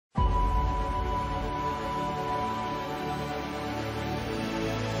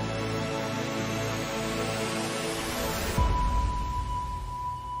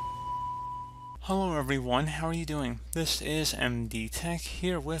Hello everyone, how are you doing? This is MD Tech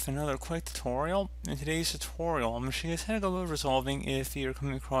here with another quick tutorial. In today's tutorial, I'm going to show you how to go about resolving if you're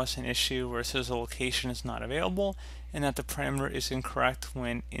coming across an issue where it says a location is not available and that the parameter is incorrect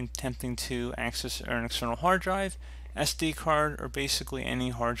when attempting to access an external hard drive, SD card, or basically any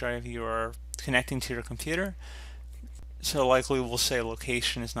hard drive you are connecting to your computer. So likely we'll say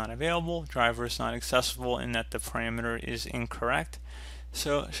location is not available, driver is not accessible, and that the parameter is incorrect.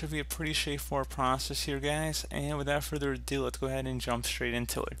 So it should be a pretty straightforward process here, guys, and without further ado, let's go ahead and jump straight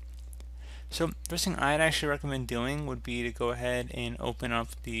into it. So first thing I'd actually recommend doing would be to go ahead and open up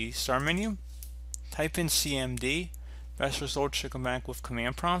the start menu, type in CMD. Best result should come back with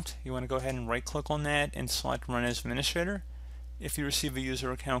command prompt. You want to go ahead and right click on that and select run as administrator. If you receive a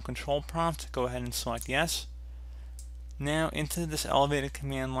user account control prompt, go ahead and select yes. Now into this elevated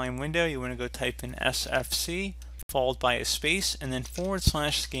command line window, you want to go type in SFC followed by a space and then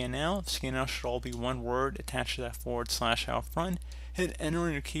 /scan out. Scan out should all be one word attached to that / out front. Hit enter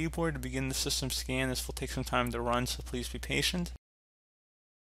on your keyboard to begin the system scan. This will take some time to run, so please be patient.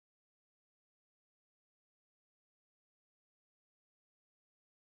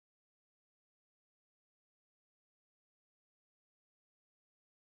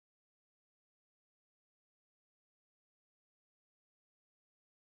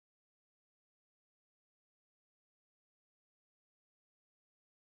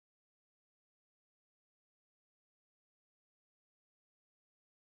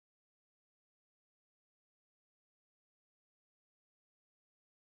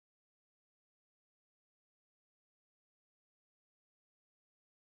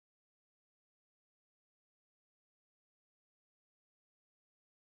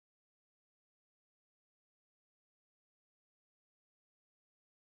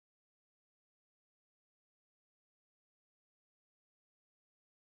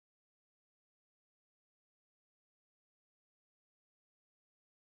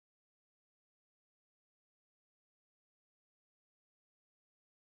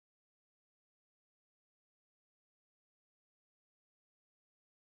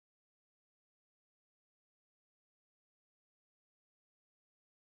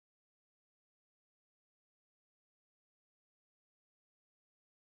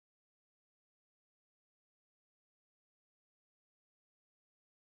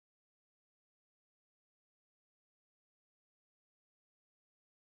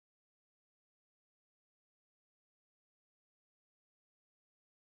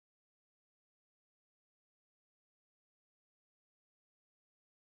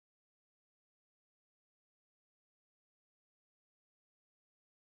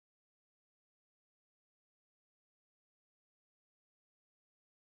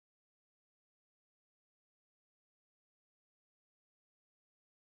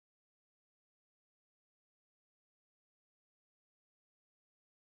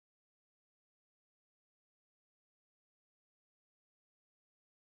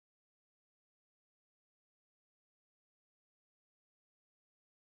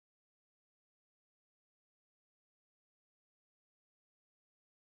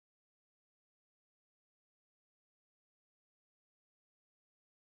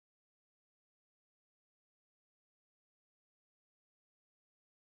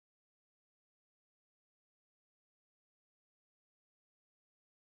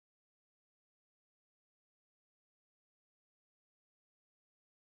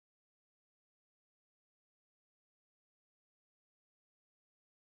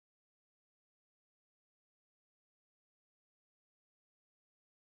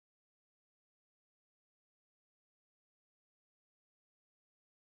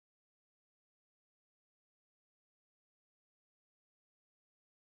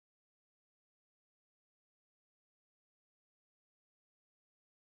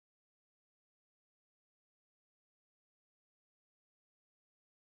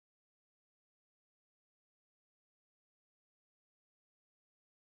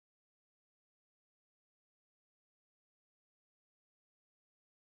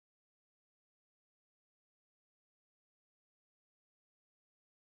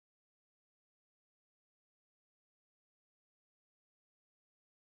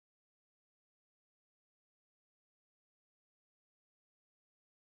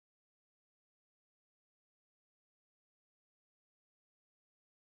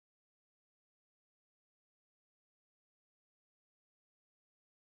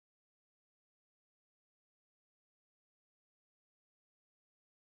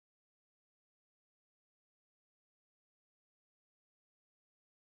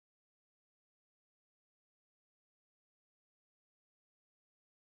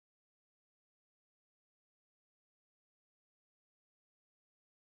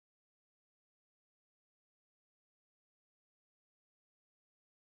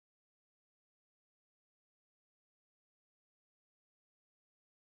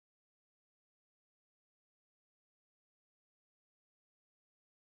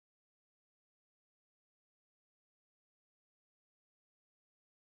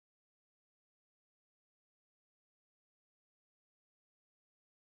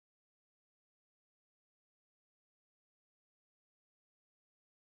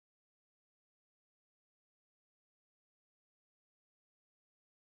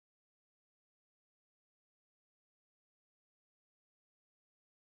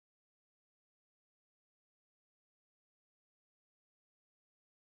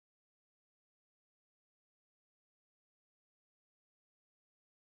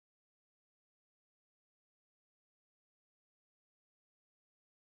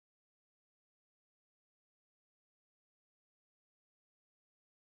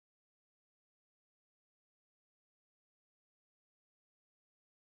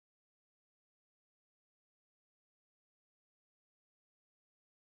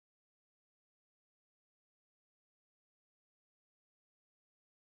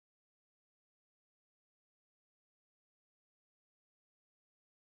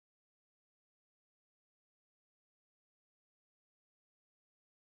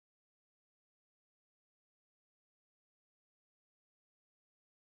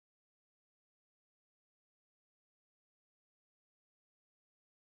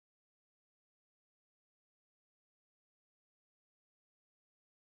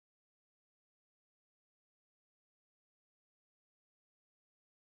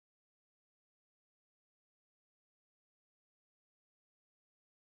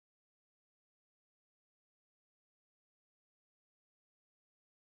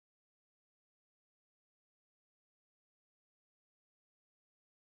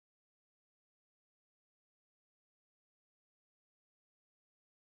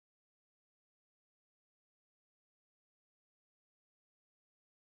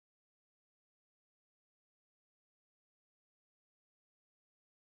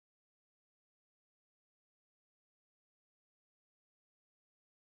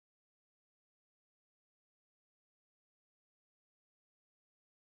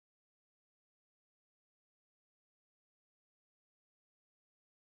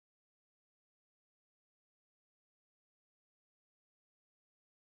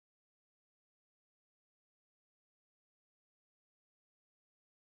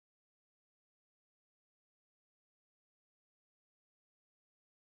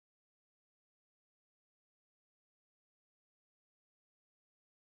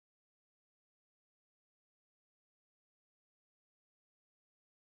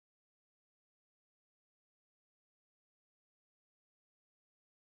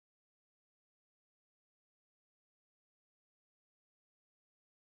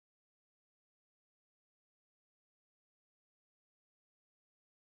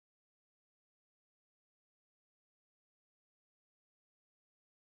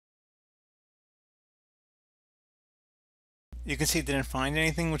 You can see it didn't find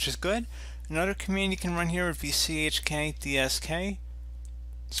anything, which is good. Another command you can run here would be chkdsk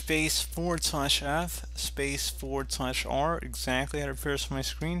space /f space /r, exactly how it appears on my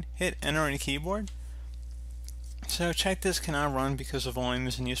screen. Hit enter on your keyboard. So check this cannot run because the volume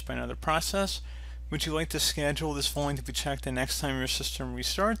is in use by another process. Would you like to schedule this volume to be checked the next time your system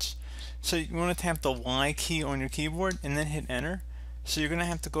restarts? So you want to tap the Y key on your keyboard and then hit enter. So you're going to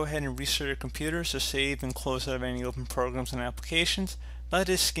have to go ahead and restart your computer, so save and close out of any open programs and applications. Let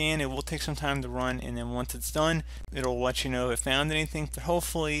it scan, it will take some time to run, and then once it's done, it'll let you know if it found anything, but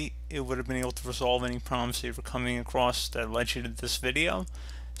hopefully it would have been able to resolve any problems that you were coming across that led you to this video.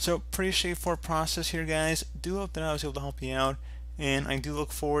 So pretty straightforward process here, guys. Do hope that I was able to help you out, and I do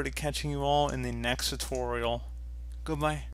look forward to catching you all in the next tutorial. Goodbye.